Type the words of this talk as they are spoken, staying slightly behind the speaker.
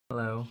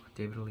Hello,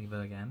 David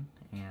Oliva again,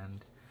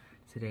 and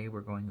today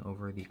we're going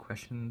over the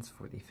questions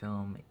for the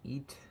film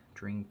Eat,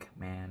 Drink,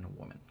 Man,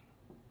 Woman.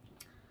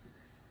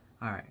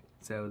 Alright,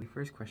 so the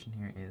first question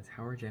here is,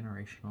 how are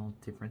generational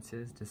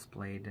differences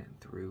displayed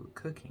through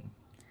cooking?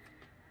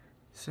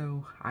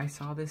 So, I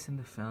saw this in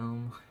the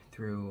film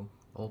through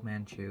Old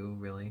Man Chew,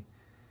 really.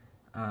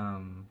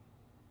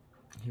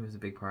 He was a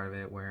big part of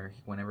it, where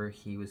whenever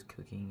he was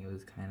cooking, it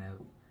was kind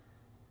of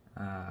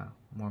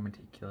more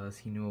meticulous.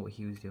 He knew what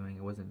he was doing.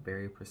 It wasn't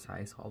very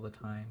precise all the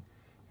time,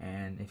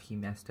 and if he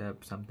messed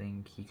up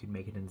something, he could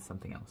make it into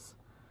something else.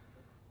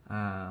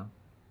 And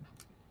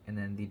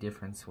then the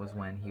difference was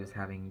when he was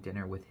having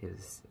dinner with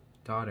his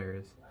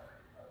daughters,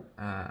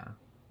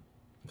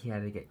 he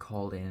had to get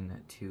called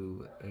in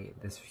to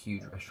this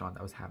huge restaurant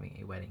that was having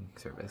a wedding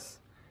service,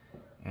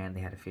 and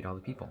they had to feed all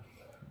the people.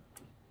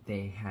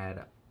 They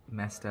had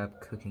messed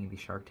up cooking the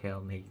shark tail,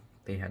 and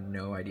they had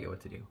no idea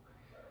what to do.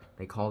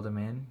 They called him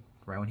in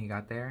right when he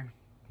got there.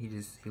 He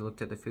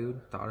looked at the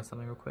food, thought of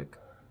something real quick,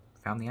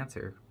 found the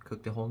answer,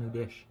 cooked a whole new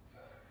dish.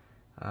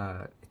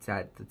 It's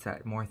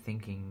that more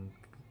thinking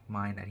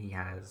mind that he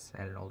has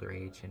at an older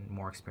age and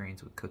more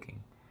experience with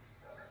cooking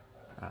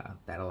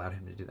that allowed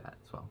him to do that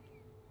as well.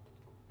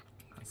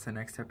 So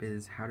next up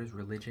is, how does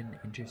religion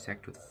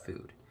intersect with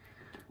food?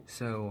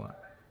 So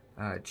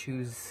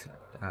Chu's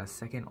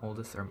second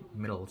oldest or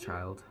middle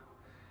child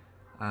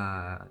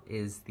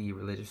is the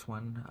religious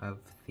one of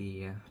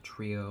the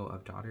trio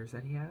of daughters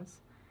that he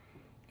has,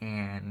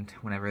 and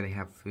whenever they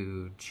have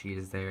food, she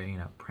is there,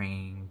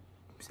 praying,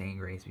 saying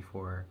grace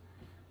before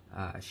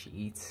she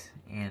eats.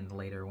 And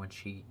later, when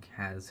she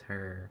has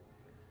her,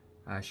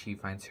 she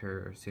finds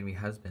her soon-to-be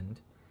husband,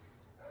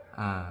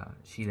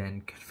 she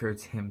then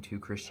converts him to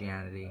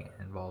Christianity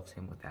and involves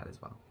him with that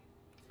as well.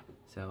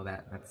 So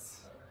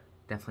that's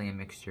definitely a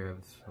mixture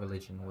of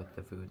religion with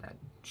the food that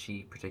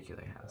she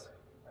particularly has.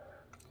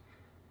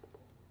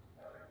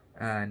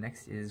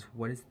 Next is,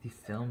 what is the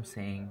film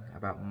saying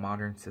about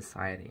modern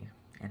society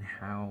and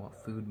how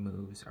food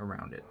moves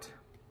around it?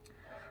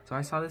 So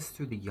I saw this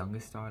through the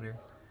youngest daughter.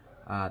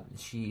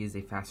 She is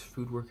a fast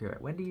food worker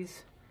at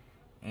Wendy's,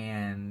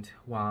 and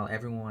while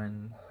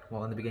in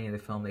the beginning of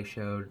the film they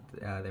showed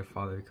their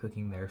father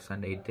cooking their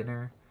Sunday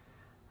dinner,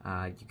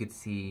 you could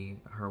see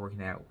her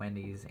working at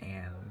Wendy's,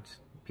 and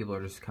people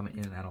are just coming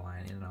in and out of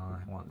line,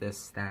 I want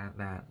this, that,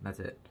 that's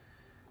it.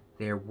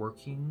 They're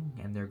working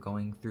and they're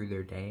going through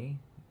their day,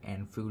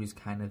 and food is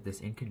kind of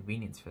this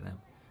inconvenience for them,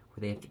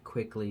 where they have to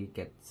quickly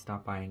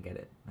stop by and get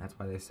it. That's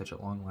why there's such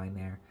a long line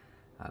there.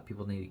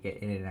 People need to get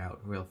in and out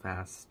real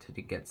fast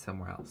to get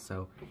somewhere else.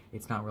 So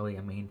it's not really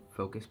a main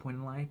focus point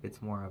in life.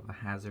 It's more of a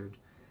hazard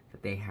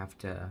that they have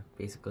to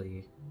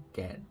basically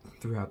get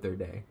throughout their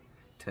day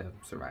to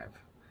survive.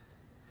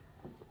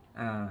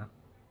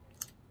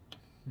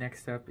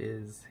 Next up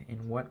is,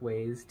 in what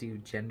ways do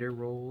gender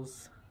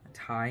roles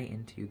tie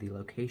into the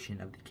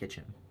location of the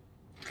kitchen?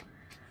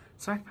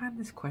 So I find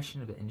this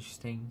question a bit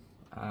interesting,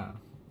 at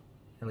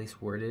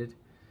least worded,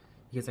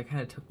 because I kind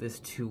of took this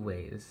two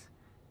ways.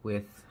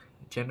 With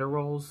gender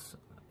roles,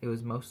 it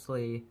was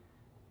mostly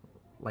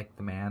like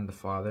the man, the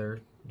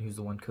father, who's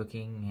the one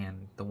cooking,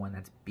 and the one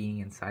that's being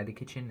inside the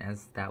kitchen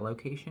as that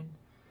location.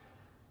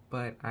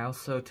 But I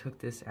also took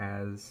this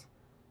as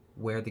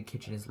where the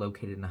kitchen is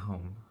located in the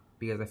home,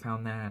 because I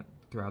found that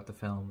throughout the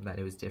film that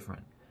it was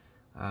different.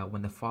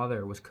 When the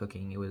father was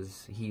cooking, he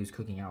was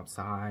cooking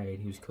outside.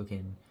 He was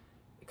cooking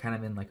kind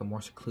of in like a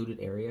more secluded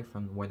area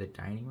from where the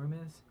dining room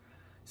is.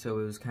 So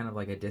it was kind of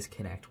like a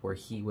disconnect where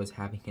he was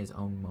having his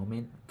own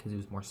moment because it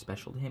was more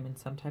special to him in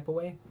some type of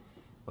way.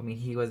 I mean,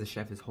 he was a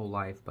chef his whole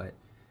life, but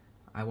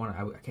I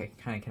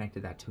kind of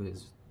connected that to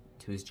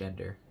his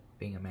gender,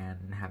 being a man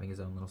and having his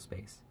own little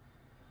space.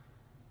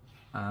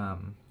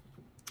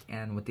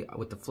 And with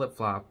the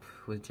flip-flop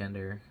with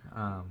gender,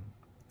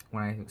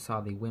 when I saw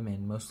the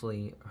women,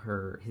 mostly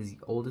his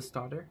oldest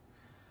daughter,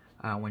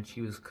 when she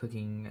was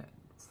cooking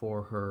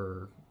for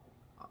her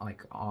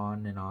like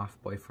on and off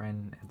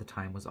boyfriend, at the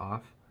time was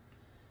off,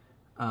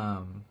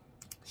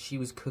 she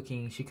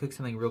cooked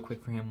something real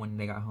quick for him when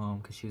they got home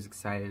because she was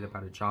excited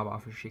about a job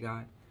offer she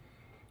got.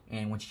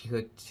 And when she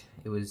cooked,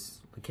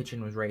 the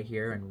kitchen was right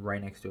here, and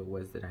right next to it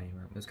was the dining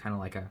room. It was kind of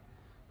like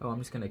I'm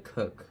just gonna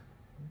cook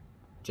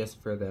just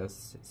for the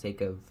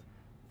sake of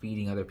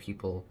feeding other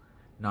people,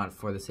 not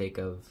for the sake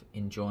of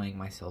enjoying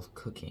myself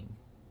cooking,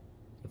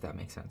 if that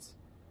makes sense.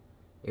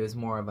 It was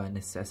more of a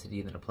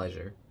necessity than a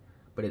pleasure,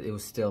 but it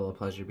was still a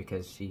pleasure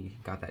because she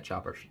got that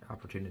job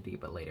opportunity,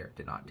 but later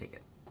did not take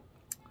it.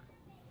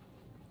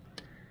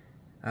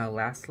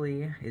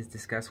 Lastly is,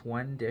 discuss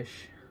one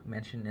dish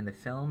mentioned in the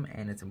film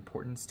and its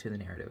importance to the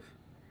narrative.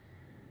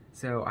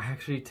 So I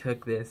actually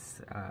took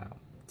this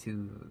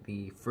to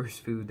the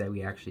first food that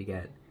we actually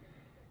get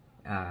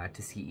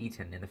to see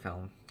eaten in the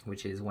film,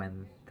 which is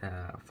when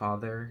the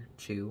father,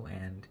 Chu,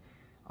 and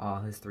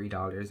all his three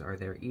daughters are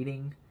there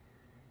eating.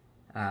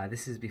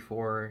 This is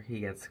before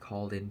he gets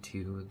called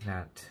into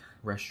that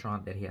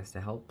restaurant that he has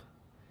to help.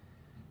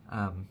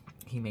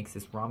 He makes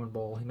this ramen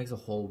bowl. He makes a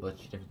whole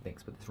bunch of different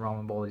things, but this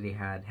ramen bowl that he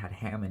had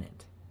ham in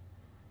it.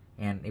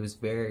 And it was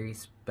very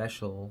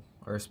special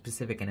or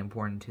specific and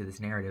important to this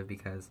narrative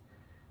because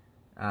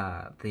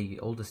the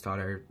oldest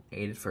daughter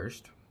ate it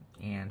first,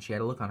 and she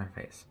had a look on her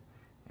face.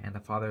 And the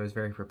father was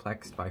very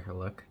perplexed by her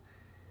look,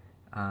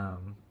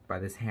 by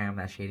this ham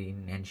that she had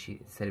eaten, and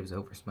she said it was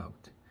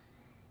oversmoked.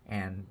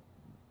 And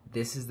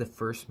this is the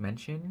first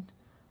mention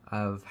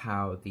of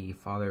how the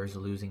father is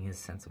losing his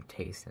sense of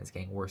taste, and it's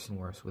getting worse and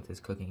worse with his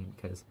cooking,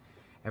 because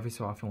every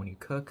so often when you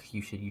cook,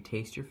 you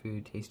taste your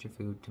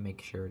food to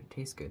make sure it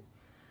tastes good.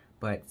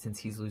 But since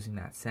he's losing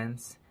that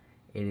sense,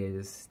 it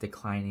is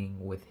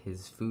declining with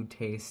his food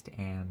taste,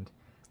 and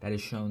that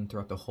is shown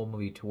throughout the whole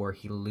movie to where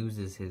he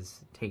loses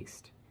his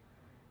taste.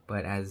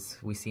 But as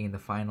we see in the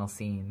final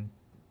scene,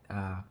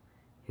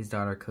 his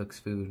daughter cooks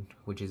food,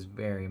 which is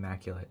very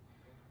immaculate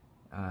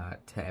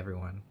to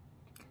everyone.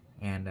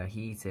 And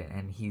he eats it,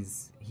 and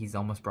he's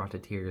almost brought to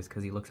tears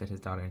because he looks at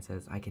his daughter and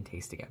says, "I can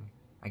taste again.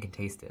 I can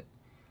taste it."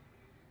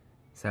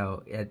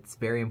 So it's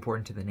very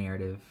important to the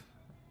narrative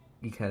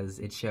because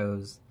it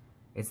shows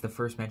it's the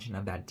first mention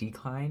of that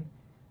decline,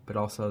 but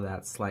also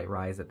that slight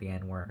rise at the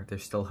end where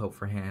there's still hope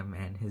for him,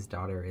 and his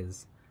daughter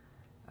is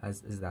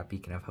that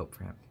beacon of hope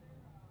for him.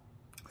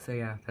 So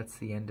yeah, that's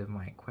the end of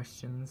my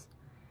questions,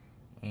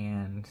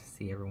 and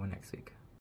see everyone next week.